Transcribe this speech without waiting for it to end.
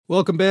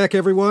Welcome back,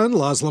 everyone.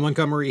 Laszlo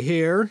Montgomery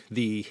here.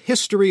 The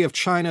History of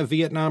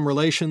China-Vietnam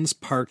Relations,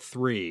 Part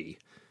 3.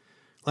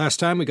 Last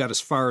time we got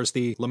as far as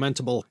the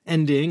lamentable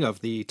ending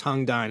of the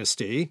Tang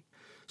Dynasty.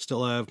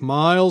 Still have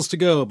miles to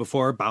go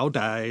before Bao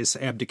Dai's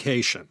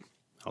abdication.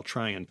 I'll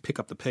try and pick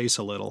up the pace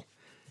a little.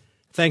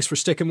 Thanks for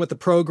sticking with the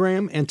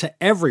program, and to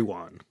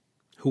everyone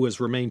who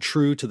has remained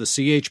true to the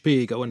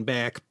CHP going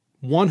back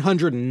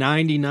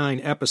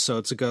 199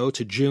 episodes ago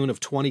to June of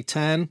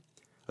 2010.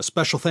 A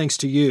special thanks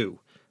to you.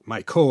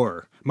 My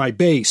core, my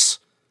base.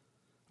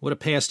 What a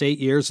past 8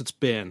 years it's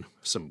been.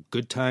 Some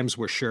good times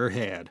we're sure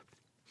had.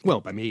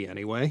 Well, by me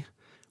anyway.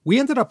 We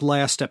ended up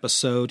last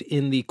episode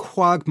in the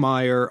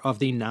quagmire of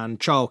the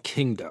Nanzhao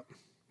Kingdom.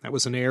 That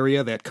was an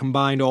area that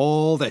combined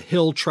all the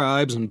hill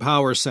tribes and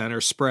power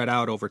centers spread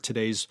out over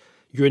today's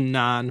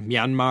Yunnan,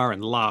 Myanmar,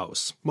 and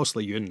Laos.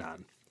 Mostly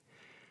Yunnan.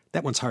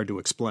 That one's hard to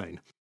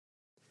explain.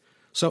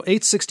 So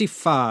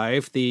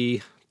 865,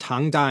 the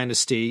Tang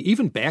Dynasty,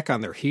 even back on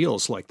their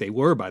heels like they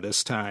were by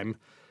this time,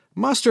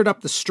 mustered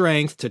up the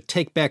strength to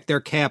take back their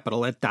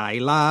capital at Dai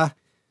La,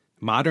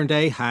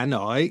 modern-day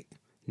Hanoi,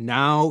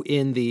 now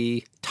in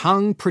the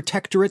Tang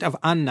Protectorate of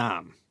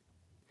Annam.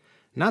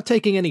 Not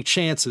taking any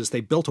chances, they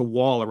built a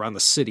wall around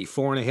the city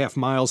 4.5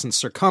 miles in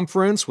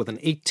circumference with an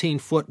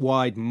 18-foot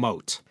wide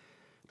moat.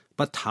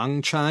 But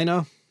Tang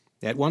China,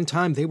 at one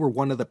time they were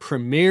one of the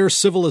premier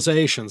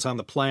civilizations on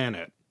the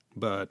planet,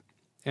 but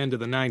end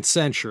of the 9th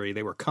century,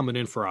 they were coming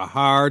in for a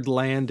hard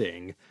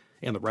landing,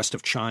 and the rest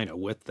of China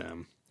with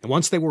them. And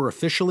once they were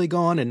officially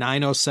gone in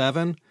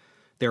 907,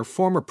 their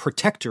former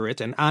protectorate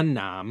in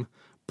Annam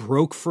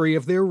broke free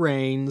of their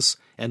reigns,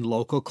 and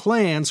local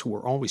clans, who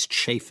were always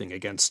chafing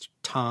against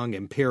Tang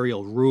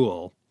imperial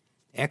rule,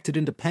 acted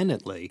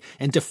independently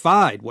and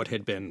defied what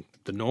had been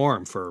the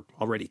norm for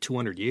already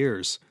 200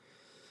 years.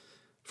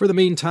 For the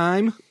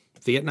meantime,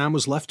 Vietnam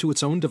was left to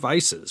its own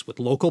devices, with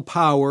local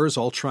powers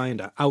all trying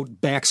to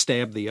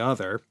out-backstab the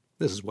other.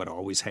 This is what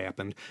always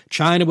happened.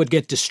 China would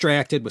get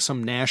distracted with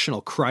some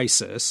national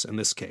crisis, in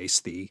this case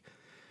the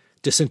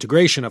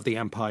disintegration of the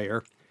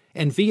empire,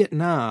 and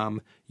Vietnam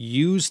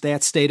used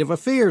that state of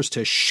affairs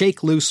to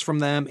shake loose from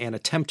them and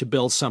attempt to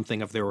build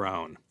something of their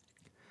own.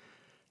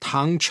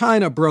 Tang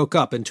China broke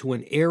up into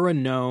an era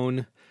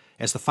known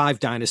as the Five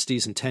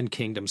Dynasties and 10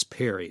 Kingdoms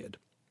period.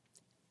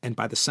 And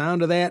by the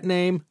sound of that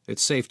name,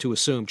 it's safe to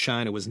assume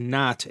China was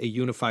not a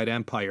unified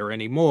empire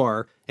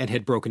anymore and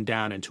had broken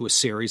down into a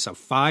series of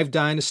 5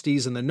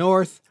 dynasties in the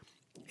north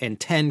and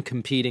 10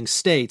 competing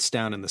states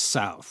down in the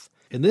south.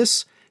 And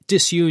this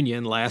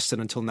disunion lasted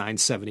until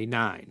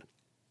 979.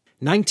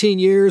 19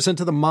 years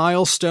into the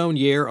milestone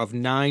year of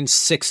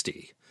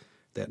 960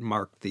 that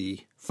marked the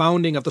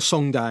founding of the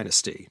Song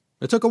dynasty.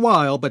 It took a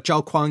while, but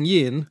Zhao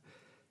Kuang-yin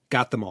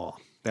got them all.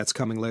 That's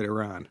coming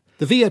later on.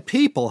 The Viet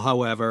people,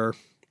 however,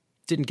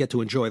 didn't get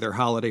to enjoy their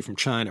holiday from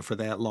China for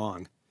that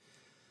long.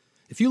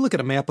 If you look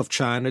at a map of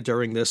China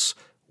during this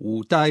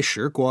Wu Dai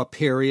Shi Guo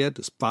period,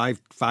 this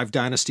five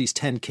dynasties,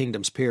 10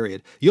 kingdoms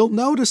period, you'll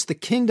notice the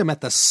kingdom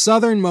at the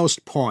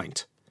southernmost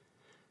point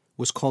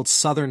was called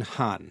Southern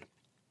Han.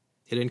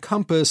 It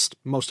encompassed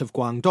most of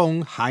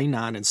Guangdong,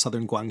 Hainan, and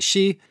southern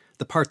Guangxi,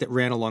 the part that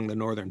ran along the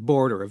northern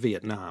border of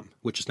Vietnam,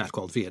 which is not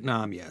called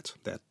Vietnam yet.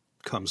 That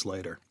comes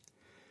later.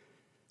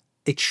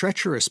 A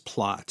treacherous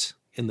plot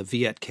in the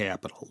Viet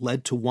capital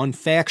led to one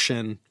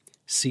faction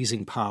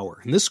seizing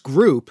power. And this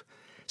group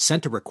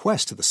sent a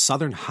request to the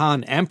Southern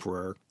Han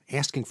Emperor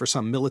asking for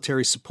some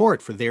military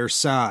support for their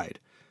side.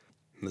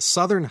 And the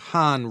Southern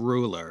Han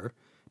ruler,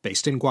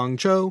 based in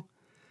Guangzhou,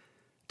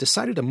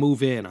 decided to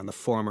move in on the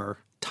former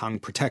Tang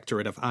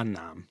Protectorate of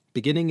Annam.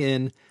 Beginning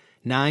in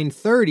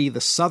 930, the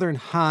Southern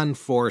Han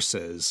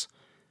forces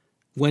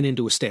went in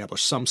to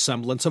establish some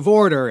semblance of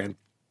order and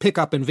pick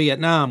up in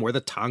Vietnam where the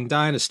Tang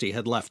Dynasty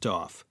had left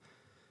off.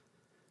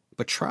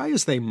 But try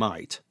as they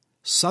might,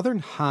 Southern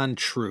Han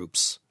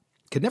troops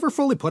could never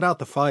fully put out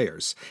the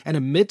fires, and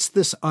amidst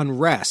this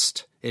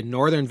unrest in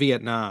northern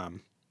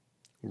Vietnam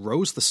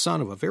rose the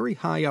son of a very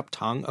high-up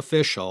Tang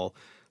official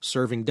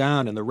serving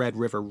down in the Red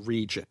River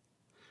region.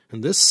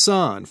 And this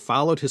son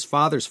followed his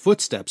father's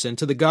footsteps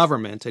into the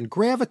government and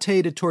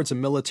gravitated towards a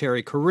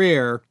military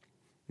career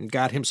and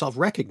got himself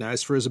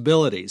recognized for his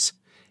abilities.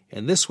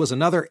 And this was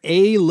another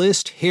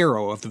A-list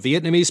hero of the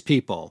Vietnamese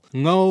people,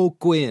 Ngo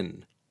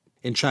Nguyen.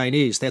 In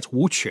Chinese, that's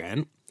Wu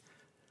Quan.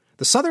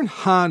 The Southern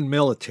Han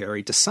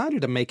military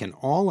decided to make an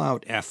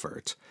all-out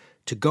effort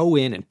to go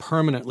in and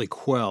permanently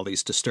quell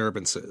these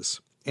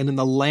disturbances. And in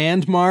the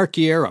landmark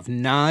year of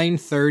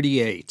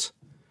 938,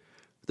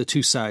 the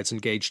two sides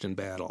engaged in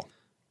battle.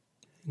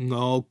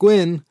 Ngo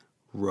Nguyen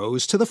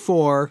rose to the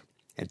fore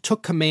and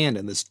took command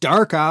in this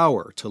dark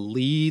hour to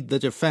lead the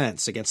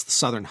defense against the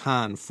Southern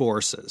Han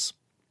forces.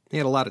 He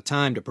had a lot of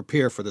time to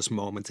prepare for this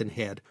moment and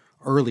had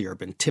earlier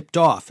been tipped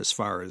off as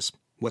far as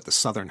what the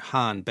Southern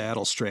Han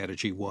battle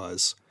strategy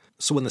was.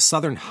 So when the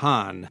Southern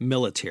Han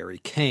military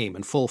came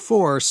in full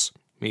force,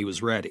 he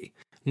was ready.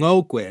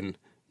 Ngo Nguyen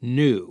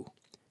knew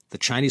the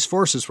Chinese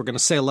forces were going to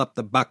sail up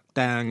the Bac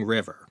Dang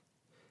River.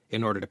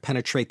 In order to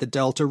penetrate the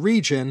Delta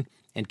region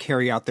and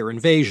carry out their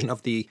invasion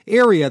of the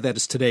area that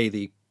is today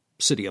the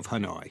city of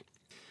Hanoi.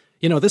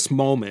 You know, this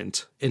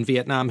moment in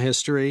Vietnam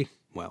history,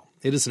 well,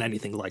 it isn't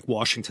anything like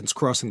Washington's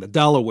crossing the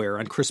Delaware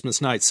on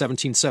Christmas night,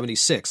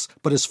 1776.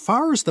 But as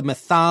far as the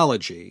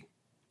mythology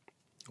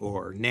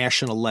or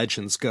national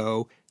legends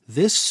go,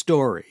 this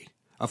story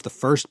of the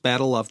first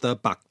battle of the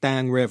Bac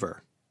Dang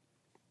River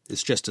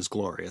is just as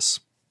glorious.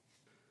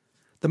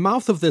 The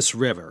mouth of this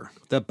river,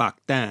 the Bac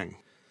Dang,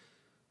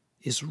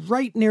 is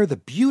right near the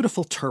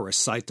beautiful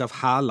tourist site of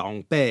Ha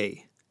Long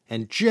Bay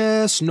and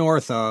just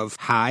north of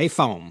Hai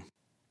Phong.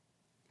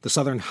 The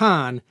Southern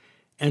Han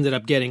ended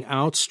up getting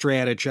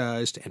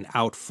out-strategized and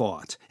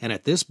out-fought, and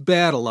at this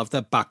battle of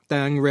the Bac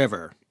Dang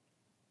River,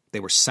 they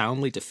were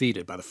soundly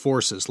defeated by the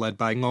forces led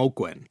by Ngo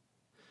Quyen.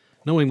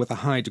 Knowing with a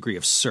high degree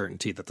of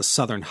certainty that the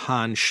Southern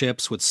Han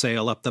ships would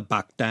sail up the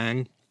Bac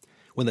Dang,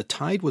 when the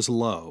tide was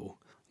low,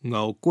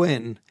 Ngo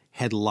Quyen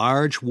had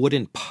large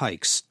wooden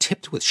pikes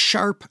tipped with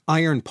sharp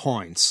iron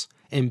points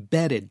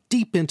embedded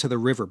deep into the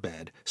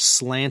riverbed,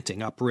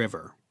 slanting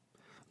upriver.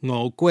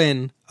 Ngo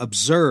Quyen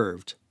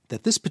observed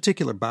that this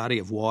particular body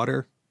of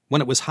water,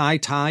 when it was high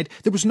tide,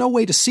 there was no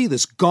way to see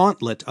this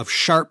gauntlet of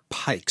sharp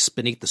pikes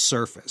beneath the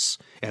surface.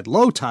 At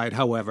low tide,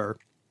 however,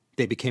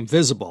 they became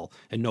visible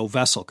and no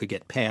vessel could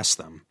get past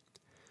them.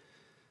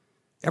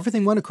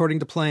 Everything went according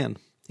to plan.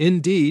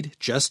 Indeed,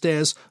 just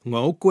as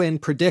Ngo Quyen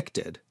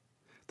predicted,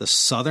 the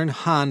Southern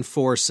Han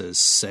forces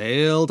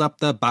sailed up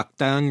the Bac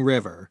Dang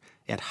River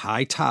at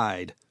high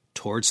tide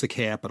towards the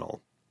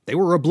capital. They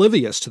were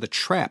oblivious to the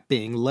trap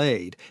being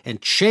laid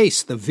and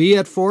chased the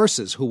Viet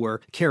forces who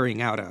were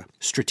carrying out a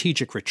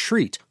strategic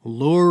retreat,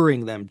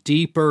 luring them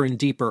deeper and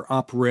deeper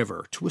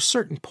upriver to a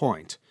certain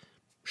point.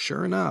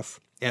 Sure enough,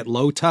 at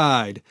low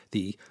tide,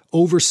 the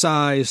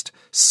oversized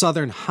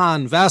Southern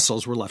Han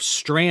vessels were left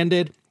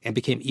stranded and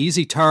became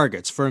easy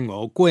targets for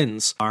Ngo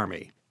Quyen's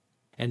army.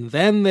 And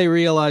then they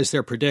realized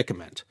their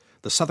predicament.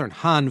 The Southern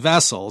Han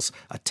vessels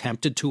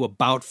attempted to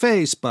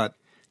about-face, but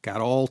got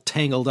all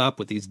tangled up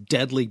with these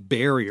deadly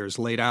barriers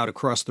laid out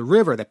across the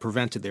river that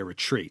prevented their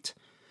retreat.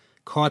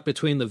 Caught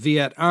between the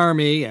Viet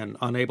army and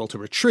unable to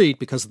retreat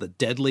because of the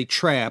deadly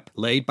trap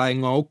laid by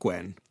Ngo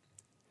Quyen,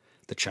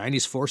 the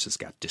Chinese forces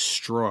got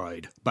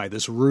destroyed by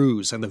this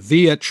ruse, and the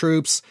Viet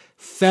troops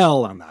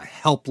fell on the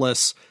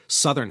helpless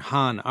Southern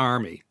Han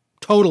army.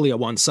 Totally a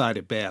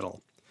one-sided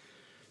battle.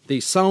 The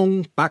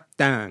Song Bac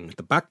Dang,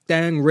 the Bac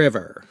Dang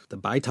River, the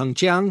Bai Tung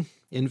Jiang,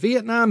 in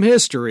Vietnam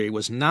history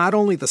was not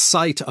only the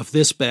site of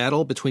this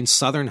battle between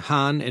Southern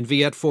Han and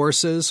Viet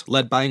forces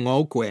led by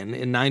Ngo Quyen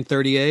in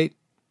 938,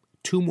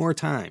 two more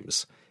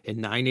times,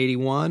 in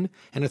 981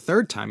 and a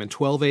third time in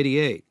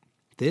 1288.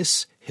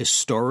 This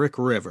historic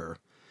river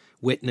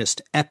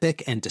witnessed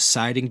epic and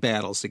deciding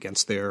battles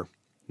against their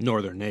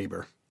northern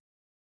neighbor.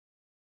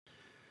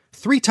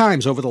 3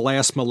 times over the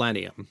last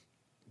millennium,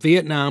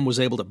 Vietnam was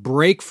able to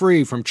break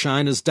free from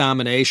China's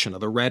domination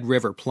of the Red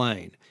River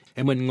Plain,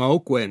 and when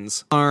Ngo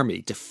Quyen's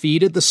army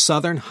defeated the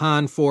Southern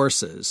Han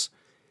forces,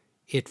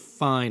 it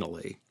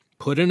finally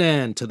put an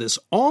end to this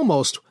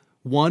almost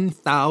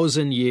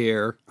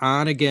 1,000-year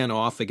on-again,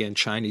 off-again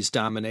Chinese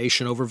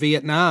domination over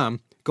Vietnam,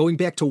 going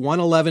back to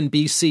 111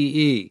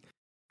 BCE,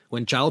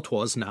 when Zhao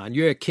Tuo's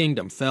Nanyue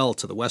kingdom fell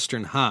to the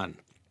Western Han.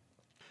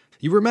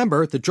 You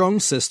remember, the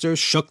Zhong sisters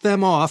shook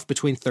them off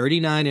between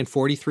 39 and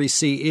 43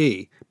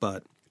 CE,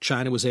 but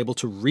China was able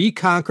to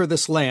reconquer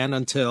this land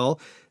until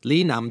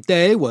Li Nam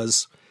De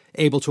was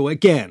able to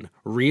again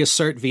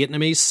reassert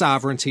Vietnamese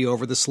sovereignty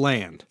over this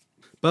land.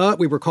 But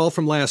we recall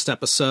from last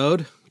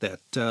episode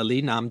that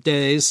Li Nam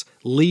De's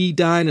Li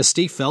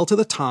dynasty fell to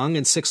the Tang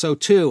in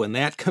 602, and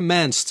that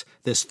commenced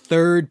this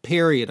third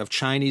period of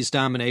Chinese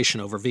domination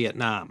over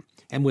Vietnam.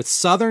 And with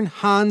Southern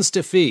Han's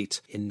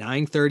defeat in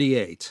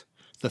 938,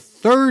 the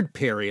third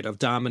period of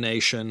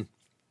domination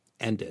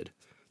ended.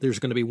 There's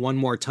going to be one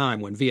more time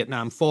when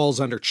Vietnam falls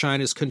under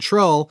China's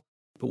control,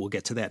 but we'll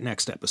get to that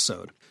next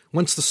episode.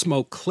 Once the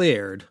smoke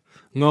cleared,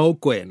 Ngo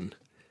Quyen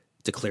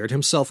declared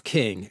himself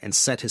king and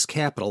set his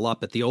capital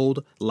up at the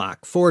old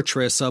Lac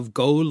fortress of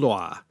Go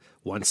Loa,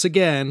 once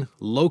again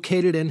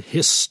located in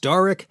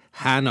historic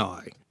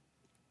Hanoi.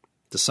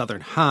 The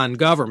Southern Han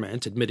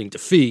government, admitting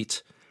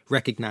defeat,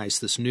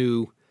 recognized this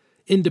new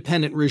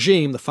independent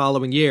regime the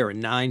following year in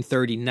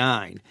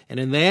 939, and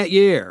in that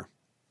year,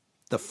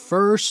 the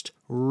first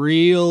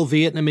real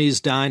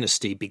Vietnamese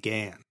dynasty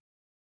began.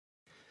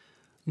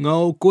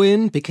 Ngo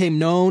Quyen became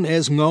known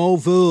as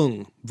Ngo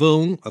Vuong.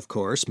 Vuong, of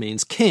course,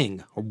 means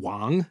king, or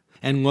Wang,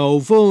 and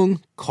Ngo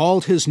Vuong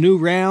called his new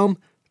realm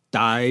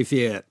Dai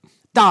Viet,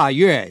 Da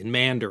Yue in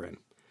Mandarin.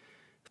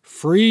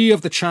 Free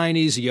of the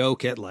Chinese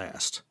yoke at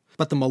last.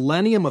 But the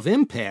millennium of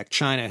impact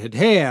China had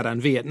had on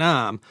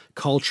Vietnam,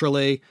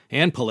 culturally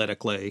and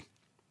politically,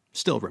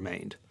 still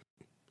remained.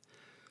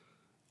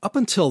 Up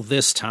until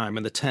this time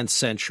in the 10th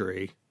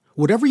century,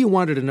 whatever you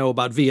wanted to know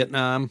about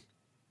Vietnam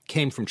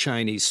came from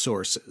Chinese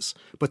sources.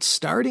 But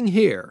starting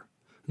here,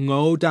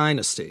 Ngo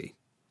Dynasty,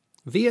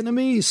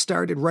 Vietnamese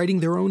started writing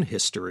their own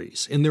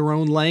histories in their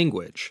own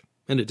language.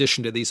 In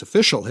addition to these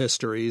official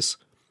histories,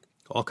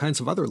 all kinds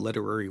of other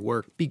literary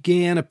work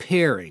began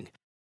appearing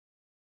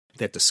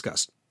that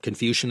discussed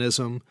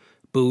Confucianism,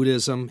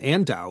 Buddhism,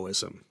 and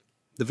Taoism.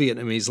 The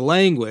Vietnamese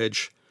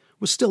language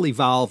was still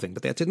evolving,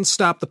 but that didn't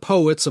stop the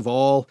poets of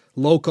all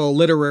local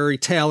literary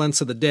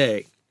talents of the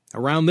day.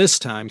 Around this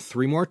time,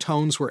 3 more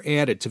tones were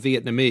added to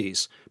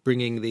Vietnamese,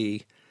 bringing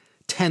the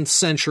 10th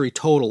century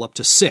total up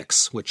to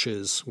 6, which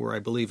is where I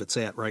believe it's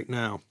at right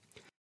now.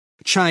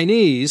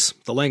 Chinese,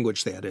 the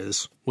language that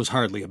is, was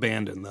hardly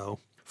abandoned, though.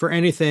 For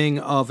anything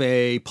of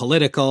a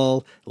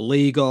political,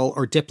 legal,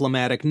 or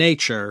diplomatic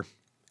nature,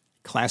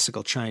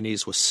 Classical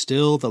Chinese was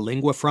still the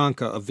lingua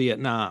franca of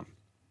Vietnam.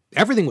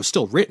 Everything was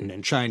still written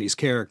in Chinese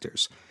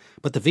characters,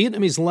 but the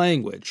Vietnamese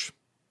language,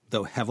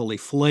 though heavily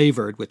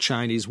flavored with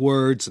Chinese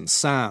words and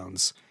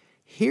sounds,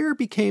 here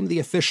became the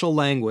official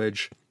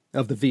language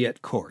of the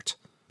Viet court.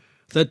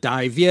 The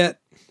Dai Viet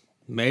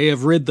may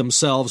have rid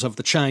themselves of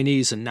the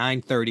Chinese in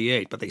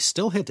 938, but they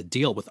still had to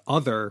deal with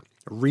other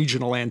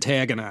regional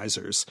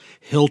antagonizers,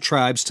 hill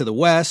tribes to the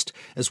west,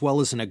 as well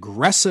as an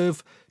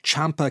aggressive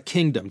Champa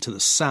kingdom to the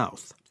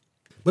south.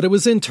 But it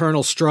was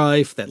internal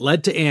strife that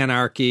led to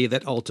anarchy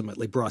that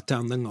ultimately brought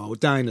down the Ngũ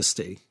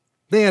dynasty.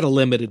 They had a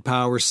limited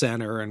power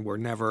center and were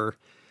never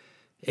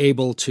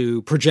able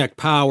to project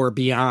power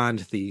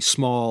beyond the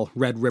small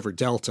Red River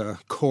Delta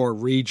core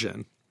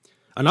region.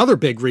 Another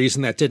big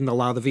reason that didn't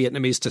allow the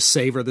Vietnamese to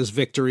savor this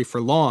victory for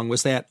long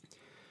was that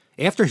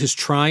after his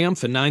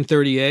triumph in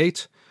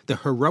 938, the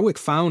heroic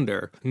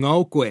founder,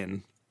 Ngũ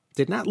Quyên,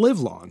 did not live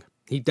long.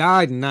 He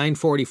died in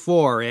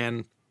 944,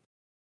 and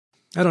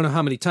I don't know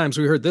how many times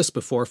we heard this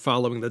before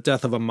following the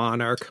death of a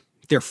monarch.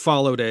 There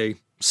followed a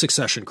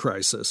succession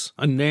crisis,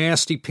 a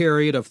nasty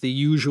period of the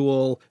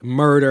usual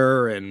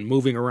murder and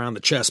moving around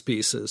the chess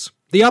pieces.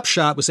 The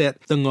upshot was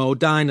that the Ngũ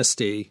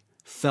dynasty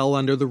fell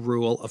under the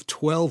rule of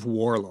 12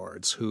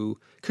 warlords who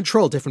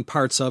controlled different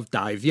parts of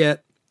Dai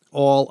Viet,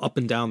 all up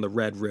and down the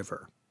Red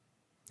River.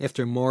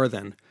 After more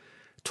than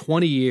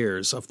 20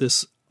 years of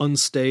this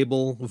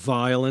unstable,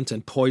 violent,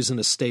 and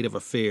poisonous state of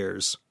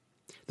affairs,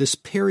 this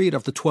period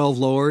of the 12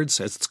 lords,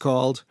 as it's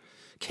called,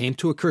 came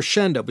to a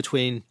crescendo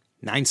between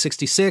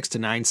 966 to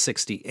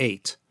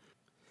 968.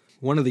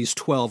 One of these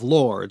 12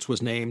 lords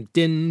was named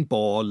Dinh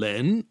Bo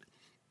Linh.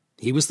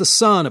 He was the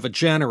son of a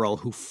general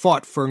who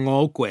fought for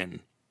Ngũ Quyên.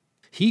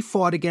 He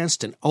fought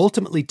against and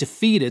ultimately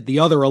defeated the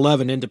other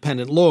 11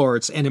 independent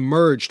lords and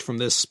emerged from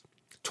this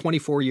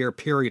 24-year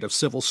period of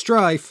civil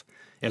strife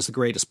as the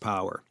greatest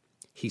power.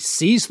 He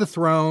seized the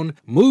throne,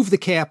 moved the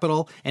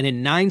capital, and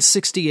in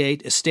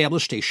 968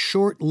 established a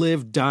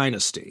short-lived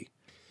dynasty,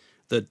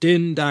 the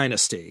Dinh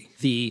dynasty,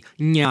 the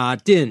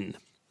Nha Dinh.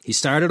 He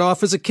started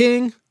off as a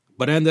king,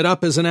 but ended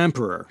up as an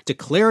emperor,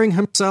 declaring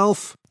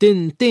himself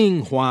Dinh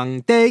Dinh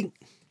Hoàng Đế,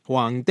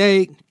 Hoàng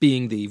Đế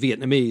being the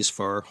Vietnamese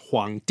for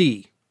Hoàng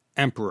Di,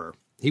 emperor.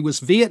 He was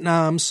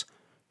Vietnam's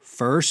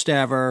first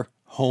ever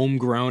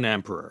homegrown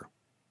emperor.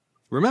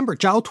 Remember,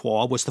 Zhao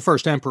Tuo was the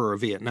first emperor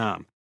of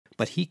Vietnam,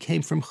 but he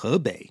came from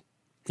Hebei.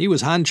 He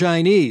was Han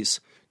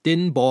Chinese.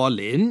 Dinh Bo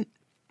Linh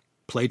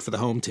played for the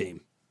home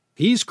team.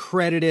 He's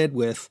credited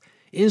with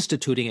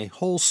instituting a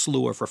whole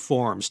slew of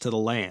reforms to the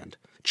land.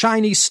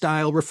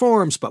 Chinese-style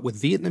reforms, but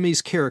with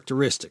Vietnamese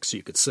characteristics,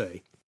 you could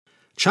say.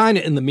 China,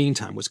 in the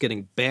meantime, was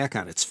getting back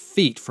on its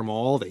feet from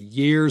all the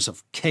years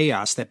of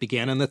chaos that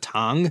began in the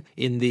Tang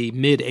in the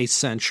mid-8th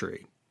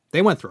century.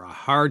 They went through a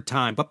hard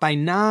time, but by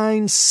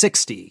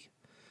 960,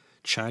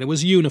 China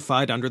was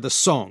unified under the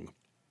Song.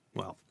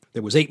 Well,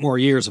 there was 8 more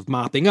years of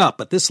mopping up,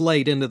 but this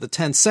late into the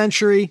 10th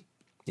century,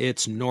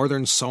 it's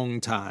Northern Song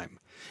time.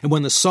 And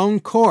when the Song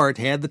court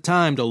had the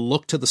time to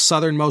look to the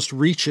southernmost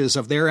reaches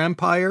of their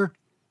empire,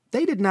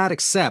 they did not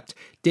accept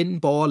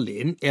Dinh Bo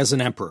Linh as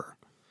an emperor.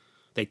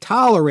 They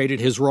tolerated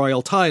his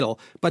royal title,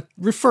 but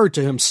referred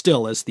to him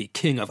still as the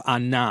King of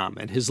Annam,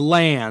 and his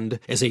land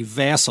as a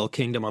vassal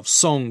kingdom of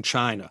Song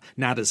China,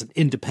 not as an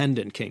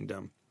independent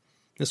kingdom.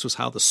 This was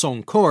how the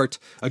Song court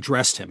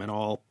addressed him in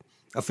all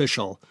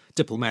official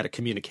diplomatic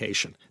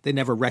communication. They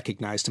never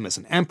recognized him as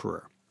an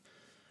emperor.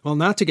 Well,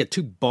 not to get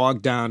too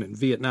bogged down in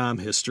Vietnam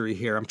history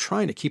here, I'm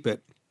trying to keep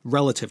it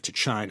relative to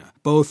China.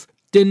 Both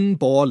Dinh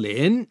Bo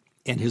Linh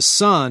and his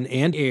son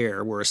and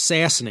heir were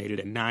assassinated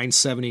in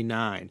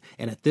 979,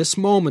 and at this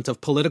moment of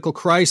political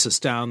crisis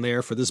down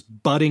there for this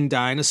budding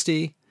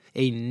dynasty,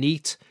 a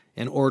neat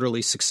and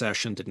orderly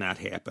succession did not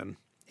happen.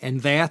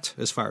 And that,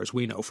 as far as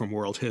we know from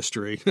world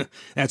history,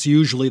 that's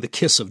usually the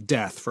kiss of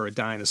death for a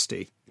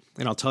dynasty.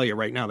 And I'll tell you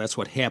right now, that's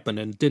what happened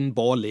in Dinh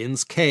Bo Linh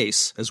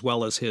case, as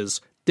well as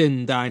his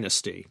Dinh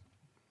dynasty.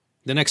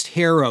 The next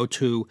hero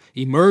to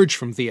emerge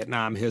from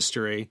Vietnam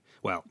history,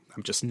 well,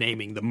 I'm just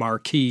naming the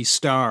marquee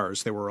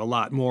stars. There were a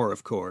lot more,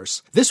 of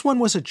course. This one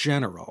was a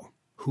general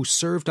who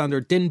served under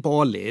Dinh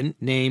Bo Linh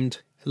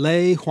named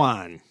Lê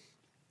Hoan.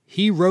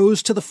 He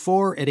rose to the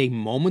fore at a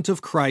moment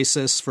of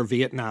crisis for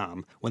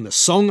Vietnam when the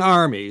Song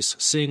armies,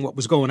 seeing what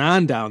was going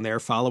on down there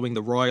following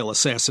the royal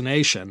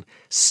assassination,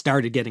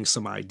 started getting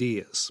some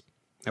ideas.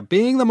 Now,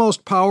 being the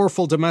most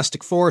powerful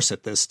domestic force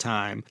at this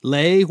time,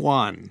 Lê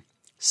Hoan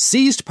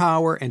seized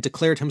power and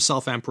declared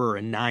himself emperor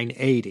in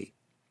 980.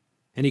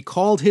 and he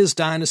called his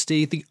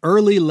dynasty the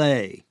Early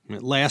Lei, and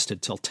it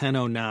lasted till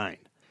 1009.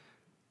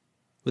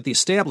 With the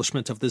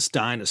establishment of this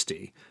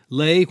dynasty,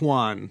 Lei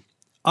Yuan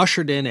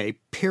ushered in a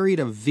period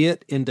of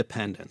Viet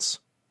independence.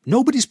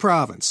 Nobody's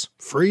province,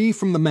 free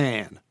from the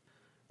man.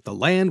 The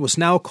land was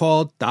now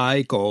called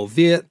Dai Go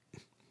Viet,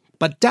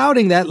 but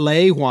doubting that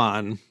Lei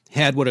Yuan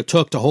had what it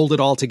took to hold it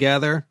all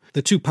together,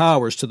 the two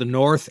powers to the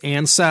north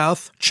and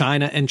south,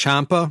 China and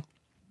Champa,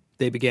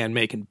 they began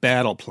making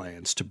battle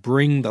plans to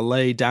bring the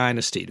Lei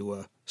dynasty to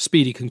a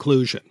speedy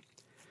conclusion.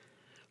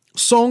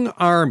 Song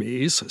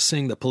armies,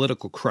 seeing the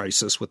political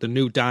crisis with the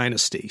new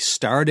dynasty,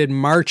 started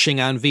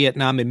marching on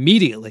Vietnam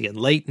immediately in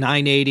late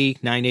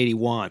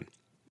 980-981.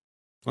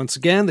 Once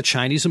again, the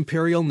Chinese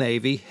Imperial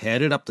Navy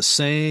headed up the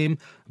same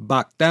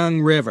Bac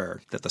Dang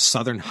River that the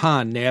Southern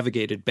Han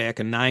navigated back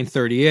in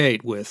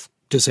 938 with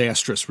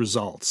disastrous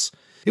results.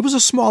 It was a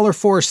smaller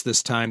force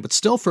this time, but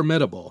still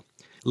formidable.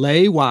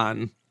 Lei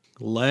Yuan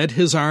led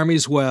his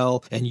armies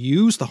well and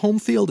used the home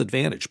field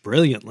advantage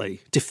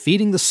brilliantly,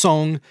 defeating the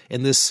Song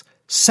in this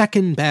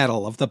Second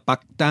Battle of the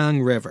Bac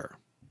Dang River.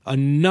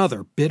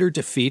 Another bitter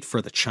defeat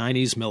for the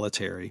Chinese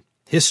military.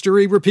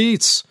 History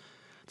repeats.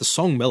 The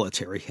Song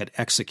military had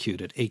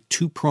executed a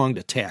two-pronged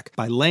attack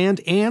by land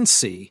and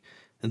sea,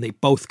 and they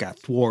both got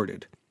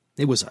thwarted.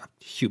 It was a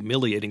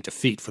humiliating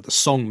defeat for the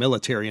Song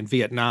military in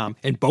Vietnam,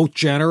 and both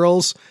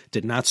generals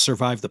did not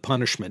survive the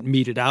punishment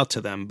meted out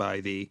to them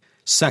by the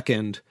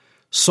second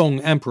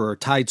Song Emperor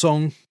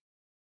Taizong.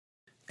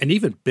 An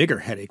even bigger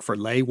headache for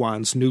Lei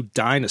Yuan's new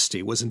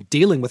dynasty was in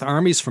dealing with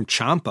armies from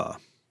Champa.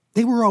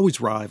 They were always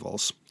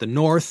rivals, the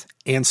north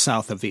and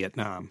south of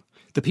Vietnam.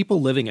 The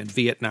people living in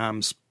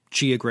Vietnam's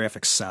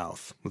geographic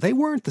south, they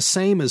weren't the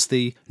same as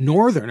the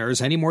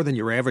northerners any more than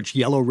your average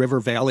Yellow River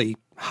Valley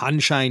Han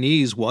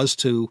Chinese was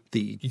to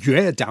the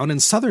Yue down in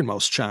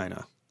southernmost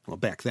China. Well,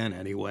 back then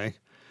anyway.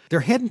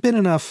 There hadn't been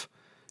enough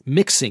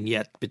mixing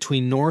yet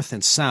between north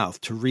and south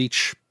to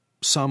reach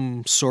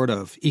some sort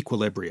of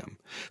equilibrium.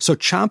 So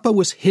Champa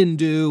was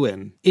Hindu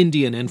and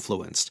Indian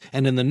influenced,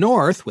 and in the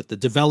north, with the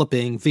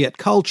developing Viet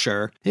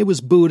culture, it was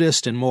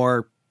Buddhist and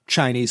more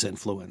Chinese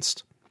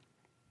influenced.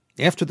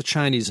 After the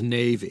Chinese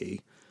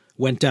Navy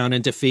went down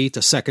in defeat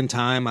a second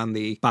time on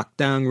the Bac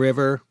Dang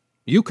River,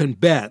 you can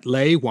bet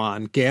Lei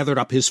Yuan gathered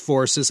up his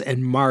forces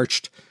and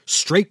marched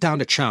straight down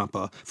to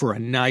Champa for a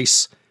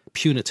nice,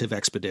 punitive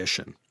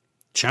expedition.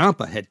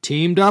 Champa had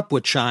teamed up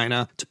with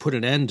China to put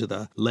an end to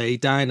the Lei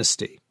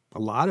dynasty. A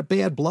lot of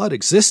bad blood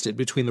existed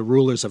between the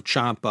rulers of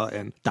Champa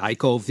and Dai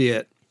Go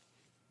Viet.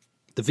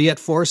 The Viet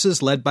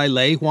forces, led by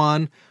Lei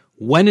Yuan,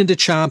 went into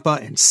Champa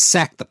and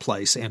sacked the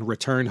place and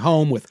returned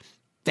home with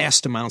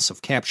vast amounts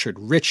of captured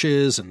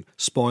riches and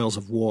spoils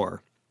of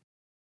war.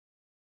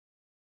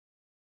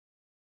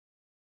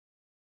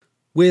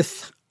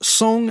 With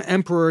Song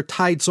Emperor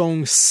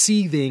Taizong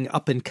seething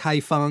up in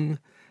Kaifeng,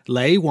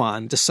 Lei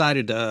Yuan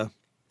decided to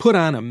put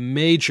on a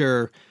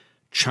major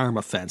charm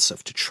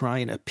offensive to try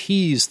and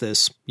appease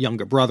this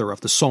younger brother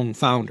of the Song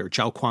founder,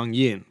 Zhao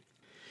Kuang-yin.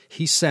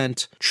 He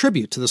sent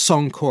tribute to the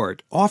Song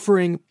court,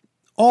 offering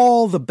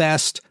all the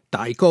best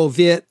Dai Go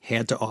Viet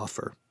had to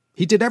offer.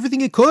 He did everything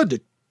he could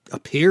to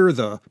appear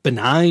the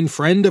benign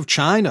friend of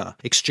China,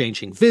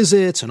 exchanging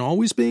visits and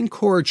always being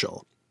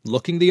cordial,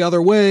 looking the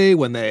other way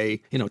when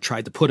they,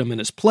 tried to put him in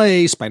his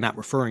place by not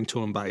referring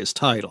to him by his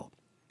title.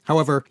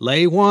 However,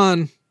 Lei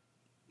Yuan,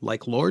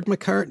 like Lord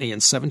Macartney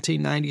in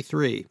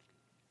 1793,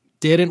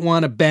 didn't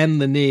want to bend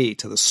the knee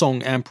to the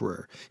Song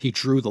emperor. He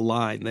drew the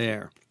line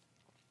there.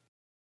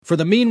 For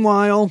the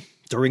meanwhile,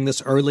 during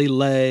this early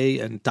Lei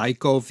and Dai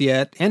Go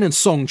Viet and in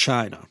Song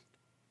China,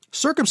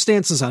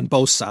 circumstances on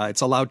both sides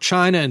allowed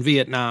China and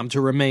Vietnam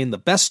to remain the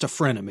best of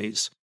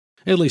frenemies,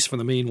 at least for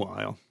the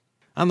meanwhile.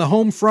 On the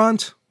home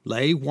front,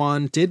 Lei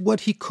Yuan did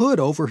what he could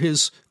over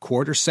his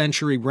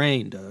quarter-century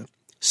reign to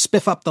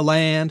spiff up the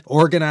land,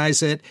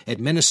 organize it,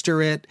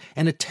 administer it,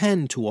 and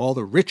attend to all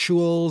the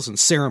rituals and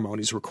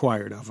ceremonies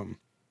required of him.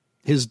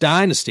 His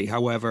dynasty,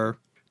 however,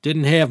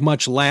 didn't have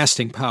much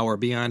lasting power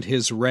beyond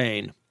his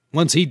reign.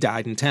 Once he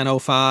died in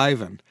 1005,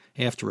 and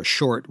after a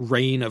short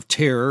reign of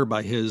terror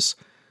by his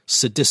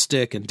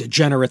sadistic and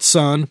degenerate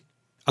son,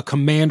 a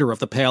commander of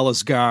the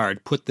palace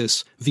guard put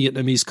this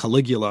Vietnamese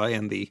Caligula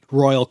and the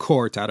royal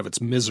court out of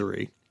its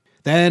misery.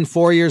 Then,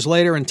 4 years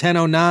later in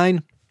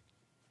 1009,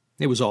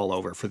 it was all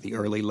over for the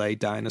early Lei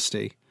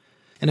dynasty.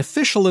 An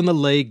official in the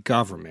Lei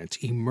government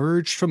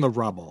emerged from the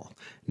rubble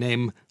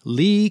named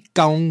Li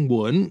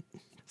Gong-won,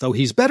 though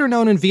he's better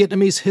known in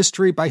Vietnamese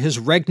history by his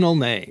regnal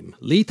name,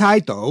 Li Tai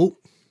Do.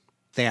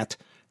 That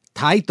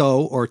Tai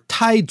Do or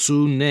Tai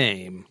Tzu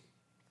name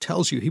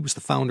tells you he was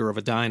the founder of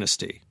a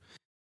dynasty.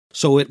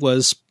 So it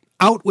was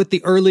out with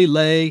the early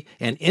Lei,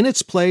 and in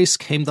its place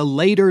came the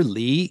later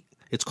Li.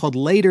 It's called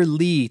later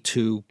Li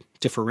to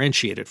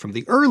differentiate it from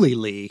the early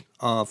Li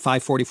of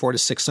 544 to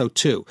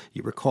 602.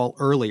 You recall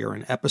earlier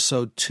in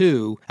episode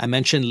 2, I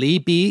mentioned Li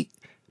Bi,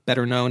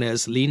 better known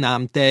as Li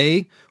Nam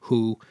Dai,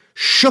 who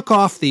shook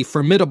off the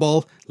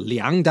formidable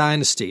Liang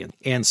dynasty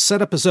and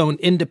set up his own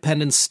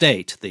independent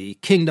state, the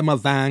Kingdom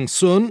of Vang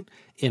Sun,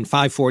 in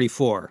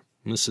 544.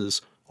 This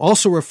is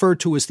also referred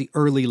to as the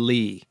early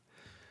Li.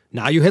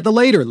 Now you had the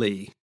later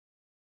Li.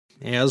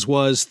 As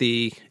was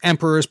the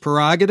emperor's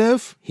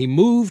prerogative, he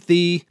moved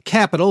the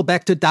capital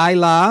back to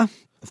Daila,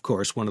 of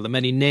course, one of the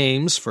many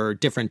names for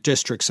different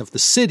districts of the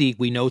city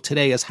we know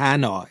today as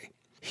Hanoi.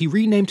 He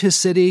renamed his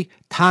city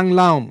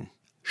Tanglong,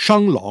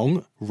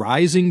 Shenglong,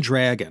 Rising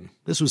Dragon.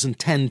 This was in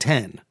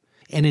 1010.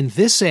 And in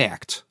this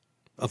act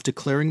of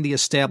declaring the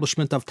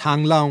establishment of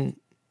Tanglong,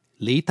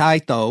 Li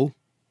Taitou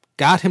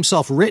got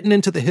himself written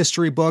into the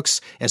history books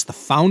as the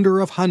founder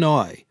of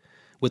Hanoi,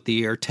 with the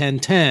year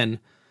 1010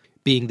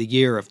 being the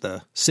year of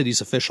the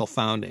city's official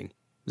founding.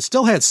 It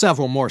still had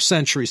several more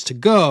centuries to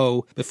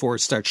go before it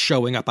starts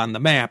showing up on the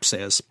maps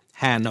as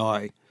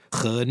Hanoi.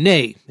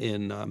 Henei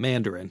in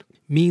Mandarin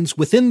means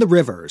within the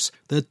rivers,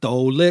 the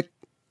Doulik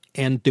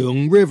and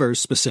Dung rivers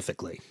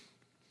specifically.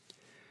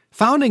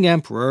 Founding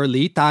Emperor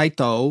Li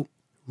Taitou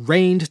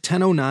reigned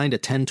 1009 to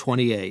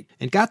 1028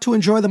 and got to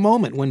enjoy the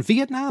moment when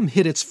Vietnam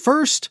hit its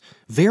first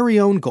very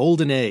own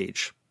golden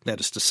age. That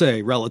is to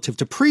say, relative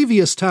to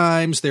previous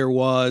times, there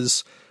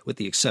was, with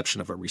the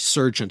exception of a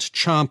resurgent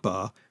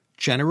Champa,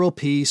 general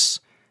peace,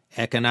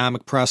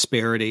 economic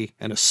prosperity,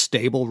 and a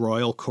stable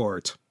royal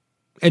court.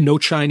 And no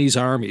Chinese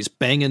armies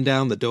banging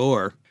down the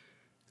door.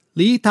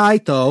 Li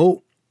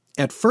Taitou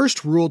at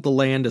first ruled the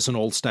land as an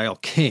old-style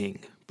king,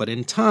 but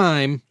in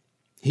time,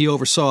 he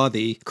oversaw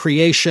the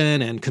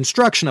creation and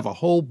construction of a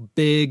whole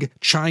big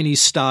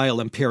Chinese-style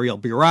imperial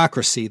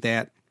bureaucracy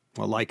that,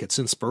 well, like its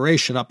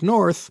inspiration up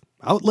north,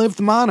 outlived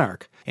the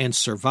monarch and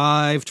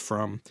survived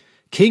from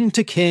king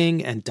to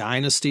king and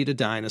dynasty to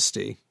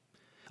dynasty.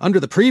 Under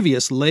the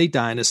previous Lei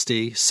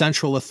dynasty,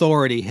 central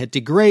authority had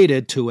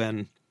degraded to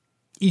an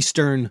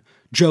Eastern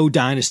Zhou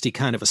dynasty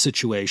kind of a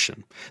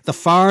situation. The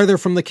farther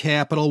from the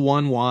capital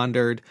one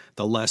wandered,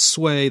 the less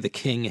sway the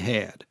king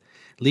had.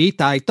 Li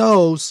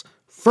Taitou's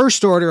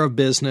first order of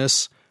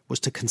business was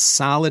to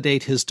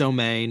consolidate his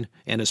domain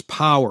and his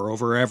power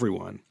over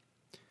everyone.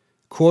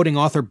 Quoting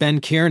author Ben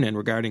Kiernan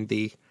regarding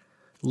the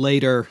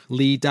later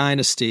Li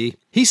dynasty,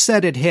 he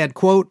said it had,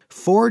 quote,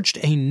 forged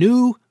a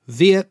new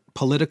Viet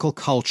political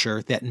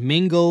culture that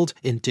mingled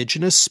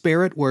indigenous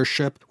spirit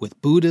worship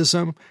with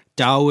Buddhism,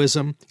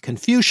 Taoism,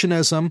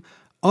 Confucianism,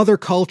 other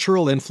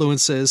cultural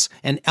influences,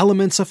 and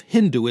elements of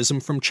Hinduism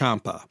from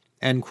Champa,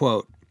 end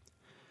quote.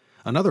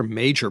 Another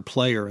major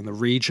player in the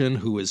region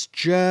who is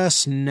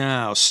just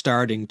now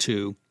starting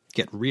to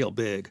get real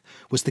big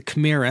was the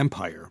Khmer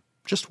Empire,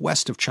 just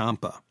west of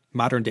Champa,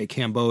 modern-day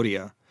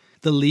Cambodia.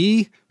 The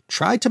Li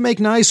tried to make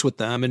nice with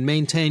them and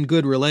maintain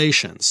good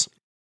relations.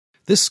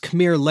 This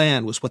Khmer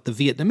land was what the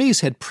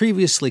Vietnamese had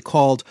previously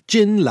called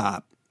Jin La.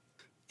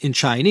 In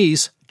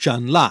Chinese,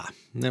 Jun La.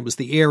 And that was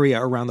the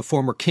area around the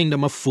former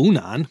kingdom of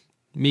Funan,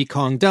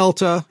 Mekong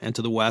Delta, and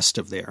to the west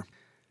of there.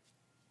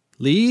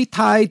 Li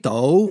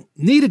Taitou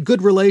needed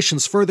good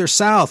relations further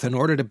south in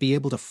order to be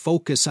able to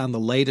focus on the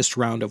latest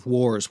round of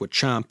wars with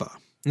Champa.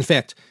 In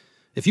fact,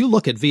 if you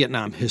look at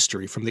Vietnam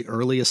history from the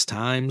earliest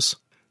times,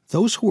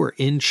 those who were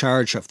in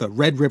charge of the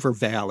Red River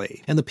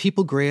Valley and the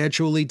people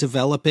gradually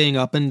developing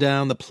up and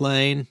down the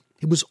plain,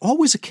 it was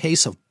always a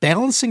case of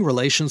balancing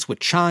relations with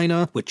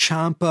China, with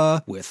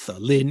Champa, with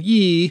Lin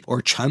Yi,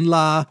 or Chun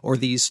La, or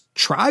these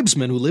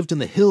tribesmen who lived in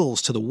the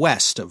hills to the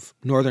west of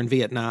northern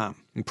Vietnam,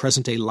 in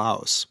present-day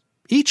Laos.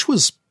 Each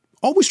was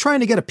always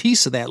trying to get a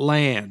piece of that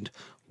land,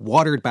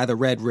 watered by the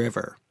Red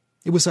River.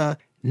 It was a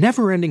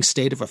never-ending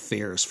state of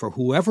affairs for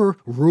whoever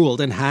ruled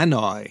in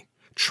Hanoi,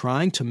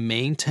 trying to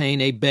maintain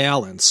a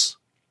balance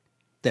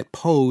that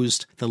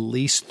posed the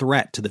least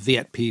threat to the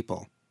Viet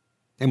people.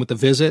 And with the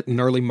visit in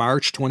early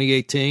March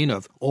 2018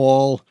 of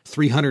all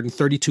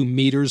 332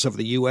 meters of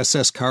the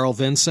USS Carl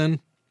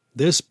Vinson,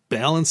 this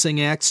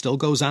balancing act still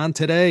goes on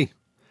today.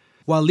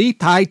 While Li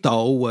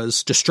Taitou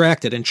was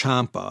distracted in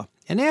Champa,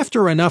 and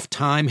after enough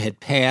time had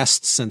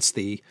passed since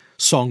the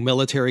Song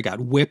military got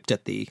whipped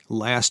at the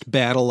last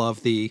battle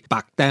of the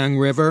Bac Dang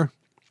River,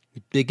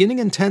 beginning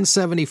in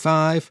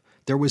 1075,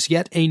 there was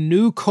yet a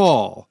new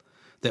call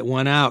that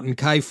went out in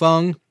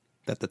Kaifeng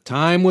that the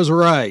time was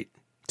right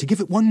to give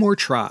it one more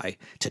try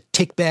to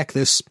take back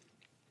this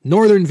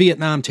northern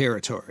Vietnam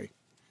territory.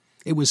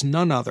 It was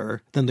none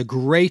other than the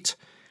great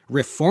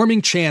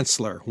reforming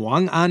chancellor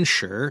Wang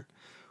Anshi,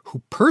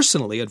 who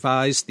personally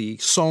advised the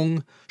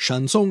Song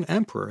Shenzong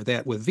emperor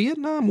that with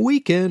Vietnam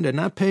weakened and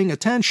not paying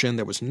attention,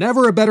 there was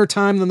never a better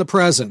time than the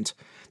present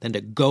than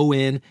to go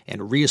in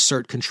and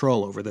reassert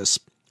control over this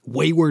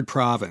wayward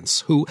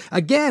province, who,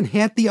 again,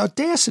 had the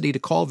audacity to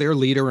call their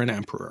leader an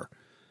emperor.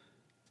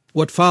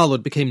 What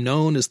followed became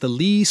known as the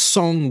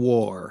Li-Song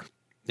War,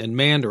 in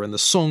Mandarin, the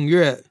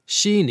Songyue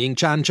Xining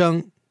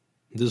Zhanzheng.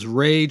 This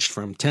raged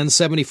from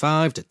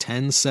 1075 to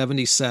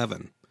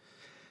 1077.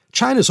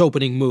 China's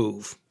opening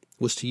move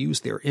was to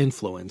use their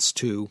influence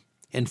to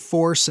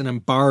enforce an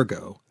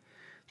embargo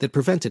that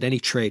prevented any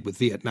trade with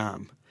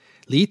Vietnam.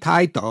 Li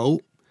Taitou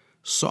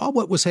saw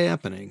what was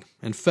happening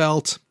and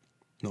felt,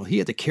 well, he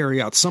had to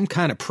carry out some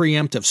kind of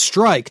preemptive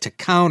strike to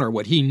counter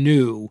what he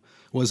knew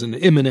was an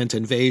imminent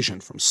invasion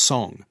from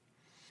Song.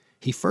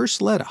 He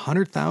first led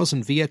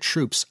 100,000 Viet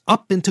troops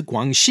up into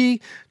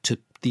Guangxi to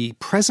the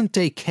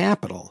present-day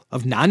capital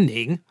of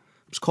Nanning. It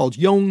was called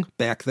Yong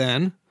back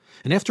then.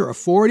 And after a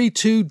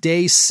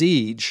 42-day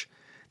siege,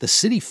 the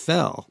city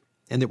fell,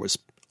 and there was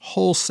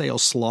wholesale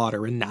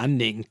slaughter in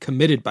Nanning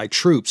committed by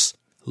troops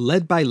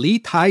led by Li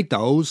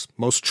Taidou's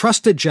most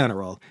trusted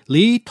general,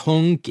 Li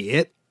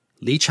Tongkiet,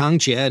 Li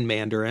Changjie in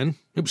Mandarin.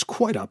 It was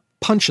quite a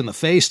punch in the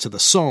face to the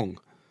Song.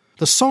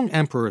 The Song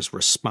Emperor's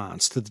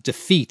response to the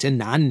defeat in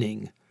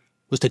Nanning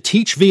was to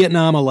teach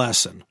Vietnam a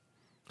lesson.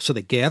 So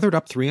they gathered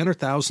up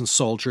 300,000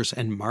 soldiers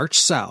and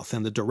marched south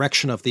in the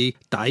direction of the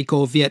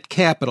Daigo Viet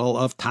capital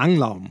of Thang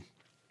Long.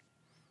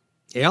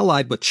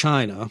 Allied with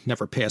China,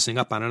 never passing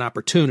up on an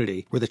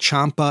opportunity, were the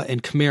Champa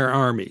and Khmer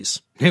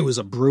armies. It was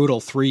a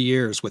brutal 3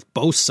 years, with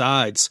both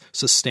sides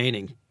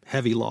sustaining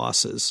heavy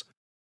losses.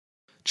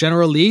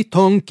 General Li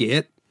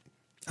Tongkiet,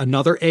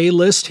 another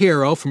A-list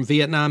hero from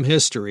Vietnam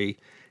history,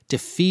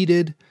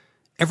 defeated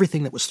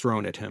everything that was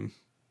thrown at him.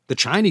 The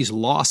Chinese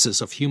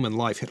losses of human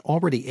life had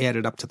already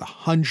added up to the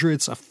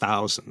hundreds of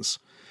thousands.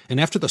 And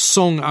after the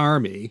Song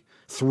army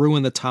threw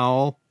in the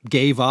towel,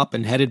 gave up,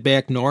 and headed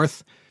back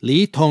north,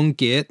 Li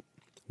Tongkiet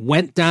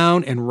went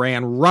down and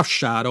ran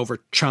roughshod over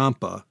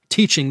Champa,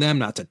 teaching them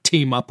not to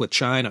team up with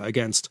China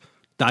against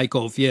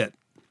Daigo Viet.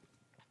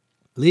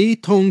 Li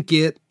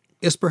Tongkiet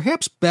is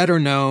perhaps better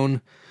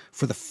known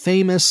for the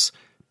famous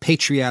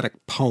patriotic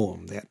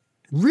poem that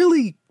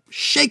really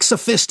shakes a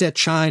fist at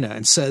China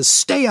and says,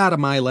 "Stay out of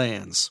my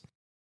lands."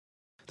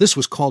 This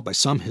was called by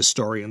some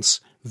historians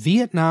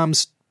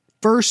Vietnam's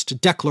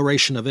first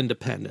declaration of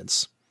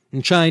independence.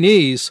 In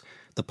Chinese,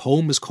 the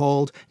poem is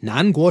called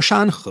Nan Guo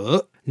Shan He,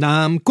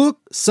 Nam Guk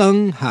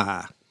Seng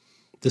Ha.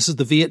 This is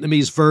the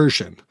Vietnamese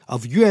version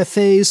of Yue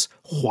Fei's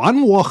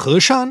Huan Wo He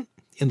Shan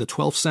in the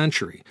 12th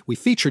century. We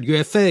featured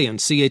Yue Fei in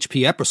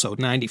CHP episode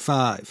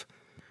 95.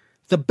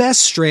 The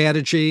best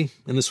strategy,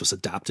 and this was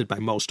adopted by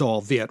most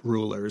all Viet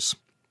rulers,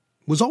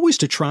 was always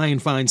to try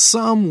and find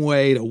some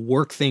way to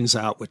work things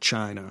out with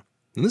China.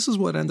 And this is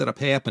what ended up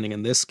happening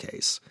in this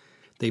case.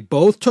 They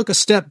both took a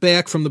step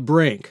back from the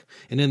brink,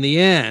 and in the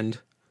end,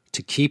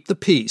 to keep the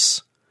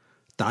peace,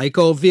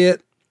 Daigo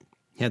Viet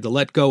had to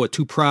let go of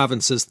two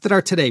provinces that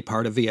are today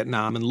part of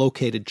Vietnam and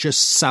located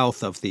just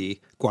south of the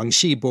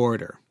Guangxi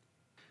border.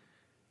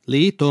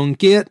 Li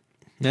Tongkiet,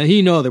 now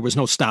he knew there was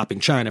no stopping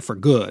China for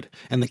good,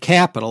 and the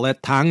capital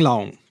at Thang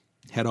Long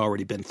had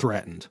already been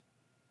threatened.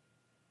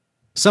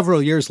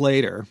 Several years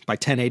later, by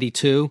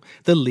 1082,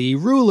 the Li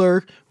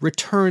ruler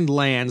returned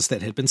lands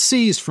that had been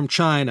seized from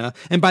China,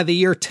 and by the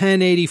year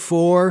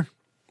 1084,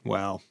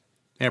 well,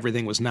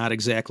 everything was not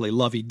exactly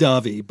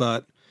lovey-dovey,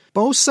 but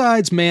both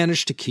sides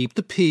managed to keep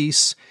the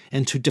peace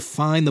and to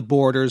define the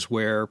borders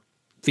where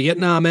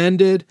Vietnam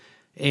ended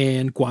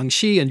and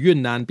Guangxi and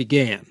Yunnan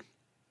began.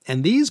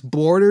 And these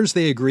borders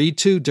they agreed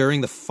to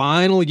during the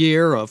final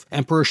year of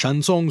Emperor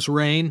Shenzong's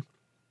reign,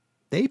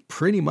 they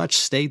pretty much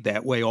stayed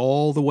that way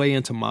all the way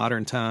into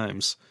modern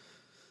times.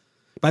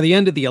 By the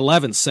end of the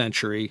 11th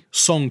century,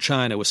 Song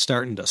China was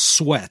starting to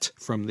sweat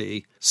from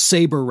the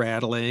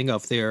saber-rattling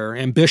of their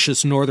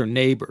ambitious northern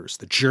neighbors,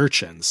 the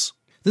Jurchens.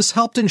 This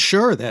helped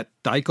ensure that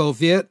Daigo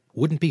Viet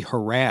wouldn't be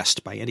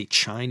harassed by any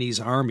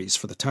Chinese armies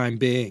for the time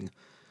being.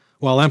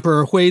 While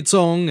Emperor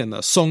Huizong and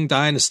the Song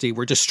dynasty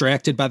were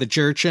distracted by the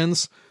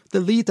Jurchens, the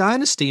Li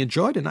dynasty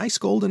enjoyed a nice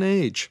golden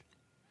age.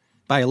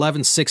 By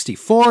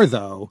 1164,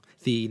 though,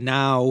 the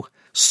now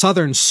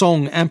southern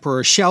Song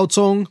Emperor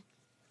Xiaozong,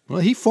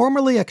 well, he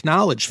formally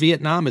acknowledged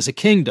Vietnam as a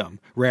kingdom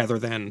rather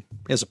than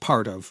as a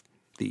part of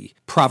the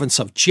province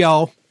of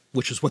Jiao,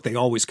 which is what they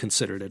always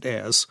considered it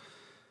as.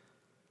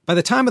 By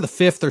the time of the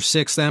 5th or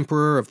 6th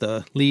emperor of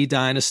the Li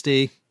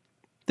dynasty,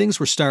 things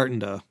were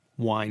starting to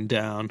wind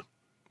down.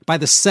 By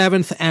the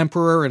 7th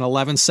emperor in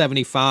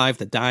 1175,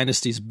 the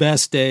dynasty's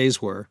best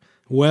days were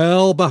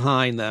well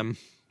behind them.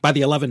 By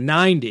the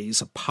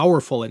 1190s, a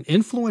powerful and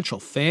influential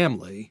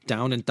family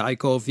down in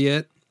Daigo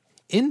Viet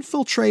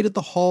infiltrated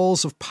the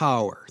halls of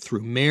power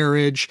through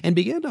marriage and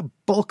began to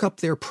bulk up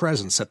their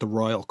presence at the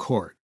royal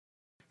court.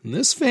 And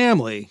this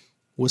family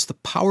was the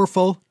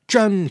powerful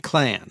Zhen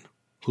clan,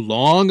 who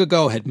long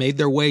ago had made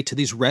their way to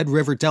these Red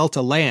River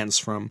Delta lands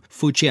from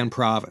Fujian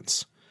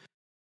province.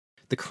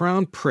 The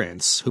crown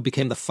prince, who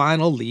became the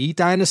final Li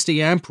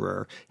dynasty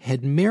emperor,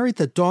 had married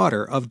the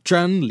daughter of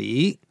Zhen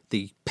Li,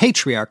 the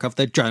patriarch of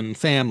the Zhen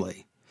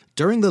family.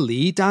 During the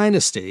Li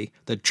dynasty,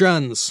 the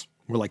Zhens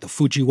were like the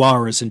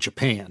Fujiwaras in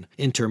Japan,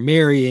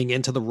 intermarrying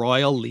into the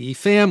royal Li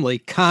family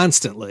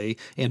constantly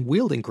and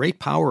wielding great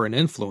power and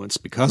influence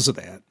because of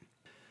that.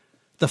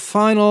 The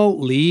final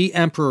Li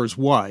emperor's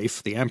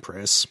wife, the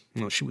empress,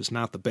 she was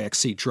not the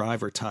backseat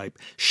driver type.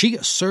 She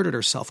asserted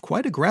herself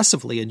quite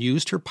aggressively and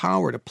used her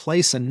power to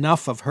place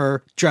enough of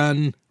her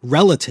Zhen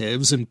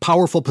relatives in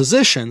powerful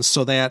positions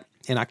so that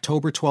in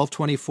October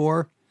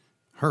 1224,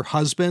 her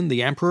husband,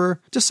 the emperor,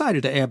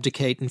 decided to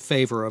abdicate in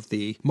favor of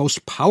the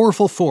most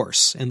powerful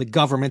force in the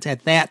government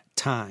at that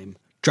time,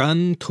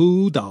 Zhen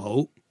Tu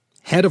Dao,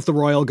 head of the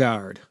royal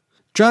guard.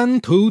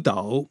 Zheng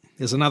Tudou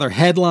is another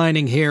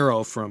headlining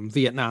hero from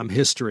Vietnam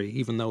history,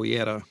 even though he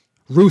had a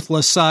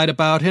ruthless side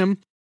about him.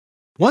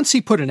 Once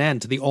he put an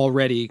end to the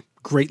already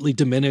greatly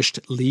diminished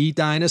Li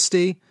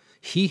dynasty,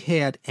 he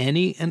had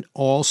any and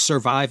all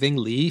surviving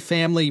Li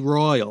family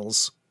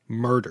royals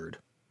murdered.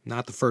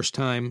 Not the first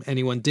time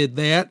anyone did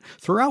that.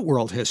 Throughout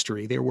world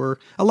history, there were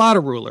a lot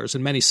of rulers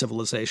in many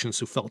civilizations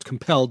who felt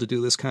compelled to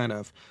do this kind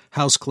of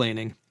house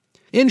cleaning.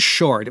 In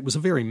short, it was a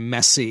very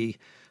messy,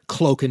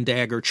 cloak and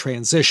dagger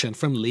transition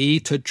from Li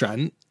to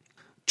Zheng.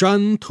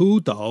 Zheng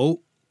Tudou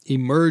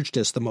emerged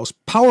as the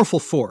most powerful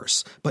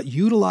force, but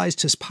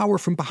utilized his power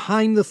from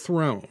behind the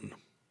throne,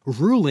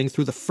 ruling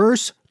through the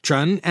first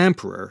Zheng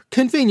emperor,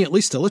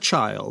 conveniently still a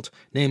child,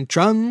 named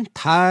Zheng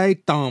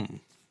Taidong.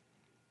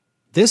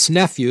 This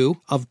nephew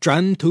of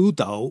Zheng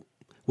Tudou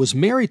was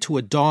married to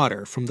a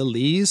daughter from the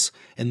Lis,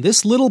 and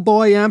this little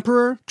boy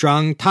emperor,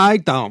 Zheng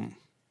Taidong,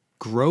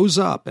 grows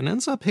up and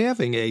ends up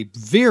having a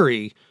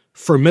very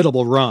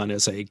formidable run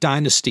as a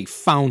dynasty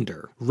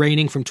founder,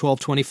 reigning from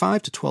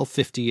 1225 to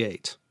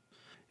 1258.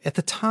 At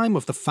the time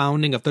of the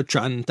founding of the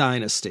Zheng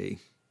dynasty,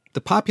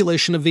 the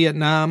population of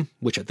Vietnam,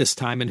 which at this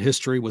time in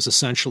history was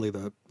essentially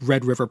the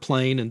Red River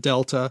Plain and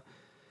Delta,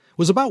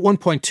 was about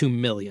 1.2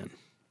 million.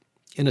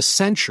 In a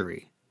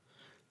century,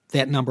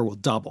 that number will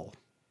double.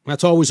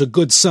 That's always a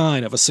good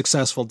sign of a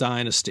successful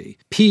dynasty.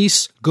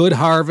 Peace, good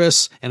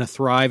harvests, and a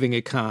thriving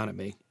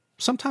economy.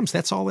 Sometimes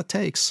that's all it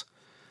takes.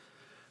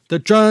 The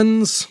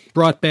Zhengs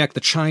brought back the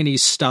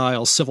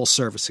Chinese-style civil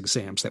service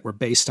exams that were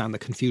based on the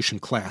Confucian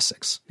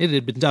classics. It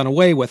had been done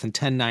away with in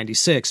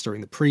 1096 during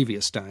the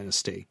previous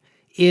dynasty.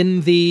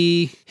 In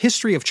the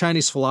History of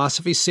Chinese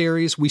Philosophy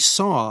series, we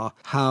saw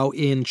how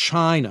in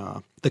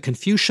China, the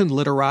Confucian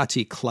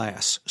literati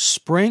class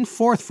sprang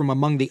forth from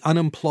among the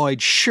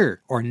unemployed shi,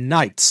 or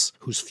knights,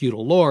 whose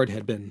feudal lord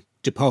had been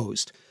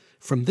deposed.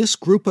 From this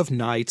group of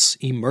knights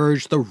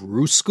emerged the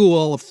Ru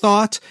school of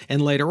thought,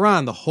 and later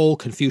on the whole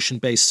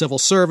Confucian-based civil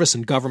service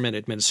and government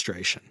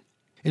administration.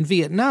 In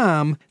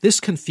Vietnam,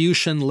 this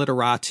Confucian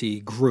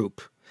literati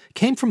group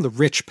came from the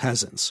rich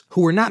peasants,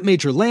 who were not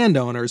major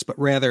landowners, but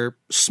rather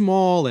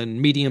small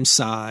and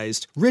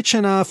medium-sized, rich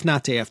enough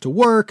not to have to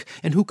work,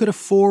 and who could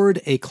afford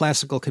a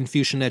classical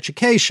Confucian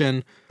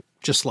education,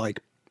 just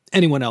like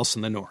anyone else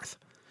in the north.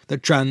 The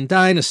Zheng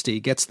dynasty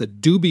gets the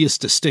dubious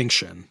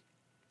distinction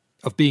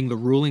of being the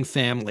ruling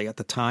family at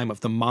the time of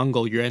the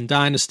Mongol Yuan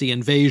dynasty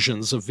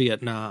invasions of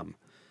Vietnam.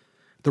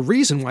 The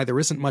reason why there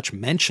isn't much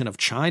mention of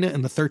China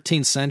in the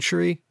 13th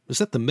century is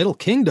that the Middle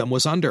Kingdom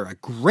was under a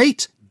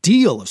great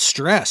deal of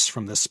stress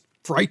from this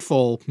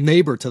frightful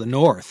neighbor to the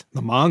north,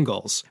 the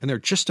Mongols, and they're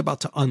just about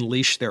to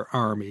unleash their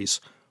armies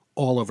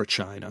all over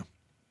China.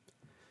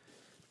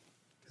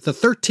 The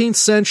 13th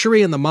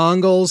century and the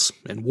Mongols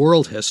and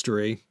world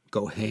history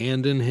go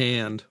hand in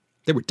hand.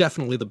 They were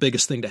definitely the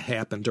biggest thing to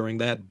happen during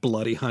that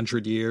bloody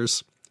 100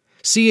 years.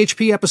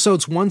 CHP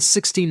episodes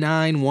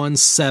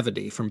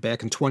 169-170 from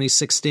back in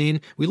 2016,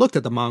 we looked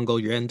at the Mongol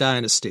Yuan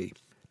dynasty.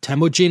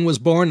 Temujin was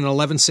born in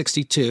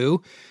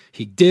 1162.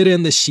 He did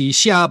end the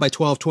Xixia by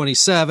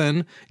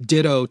 1227,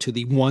 ditto to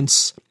the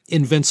once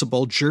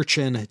invincible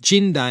Jurchen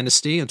Jin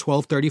dynasty in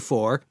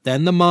 1234.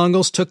 Then the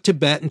Mongols took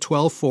Tibet in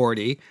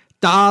 1240,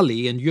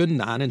 Dali in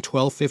Yunnan in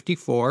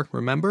 1254,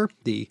 remember?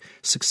 The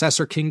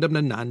successor kingdom to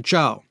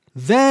Nanzhao.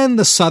 Then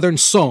the southern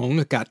Song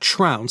got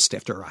trounced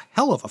after a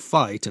hell of a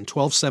fight in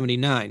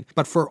 1279,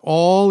 but for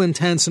all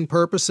intents and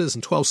purposes in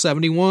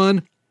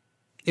 1271,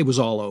 it was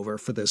all over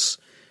for this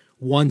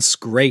once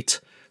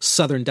great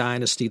southern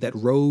dynasty that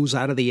rose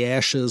out of the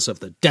ashes of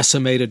the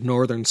decimated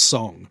northern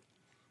Song.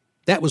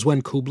 That was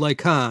when Kublai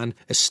Khan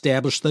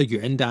established the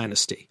Yuan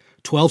dynasty,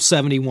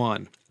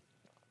 1271.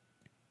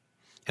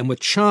 And with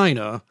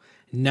China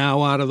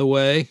now out of the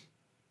way,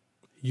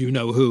 you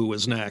know who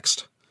was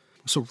next.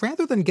 So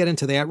rather than get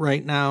into that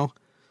right now,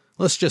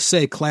 let's just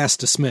say class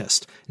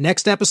dismissed.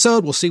 Next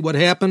episode, we'll see what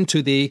happened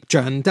to the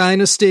Zheng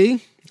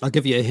dynasty. I'll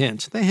give you a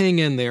hint. They hang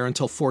in there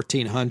until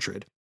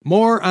 1400.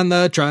 More on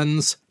the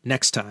Zhengs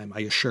next time,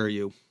 I assure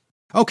you.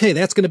 Okay,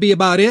 that's going to be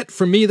about it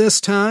for me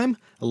this time.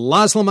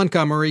 Laszlo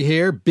Montgomery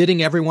here,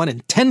 bidding everyone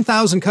in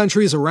 10,000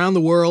 countries around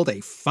the world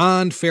a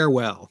fond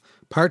farewell.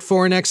 Part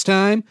 4 next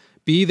time.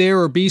 Be there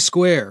or be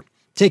square.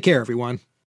 Take care, everyone.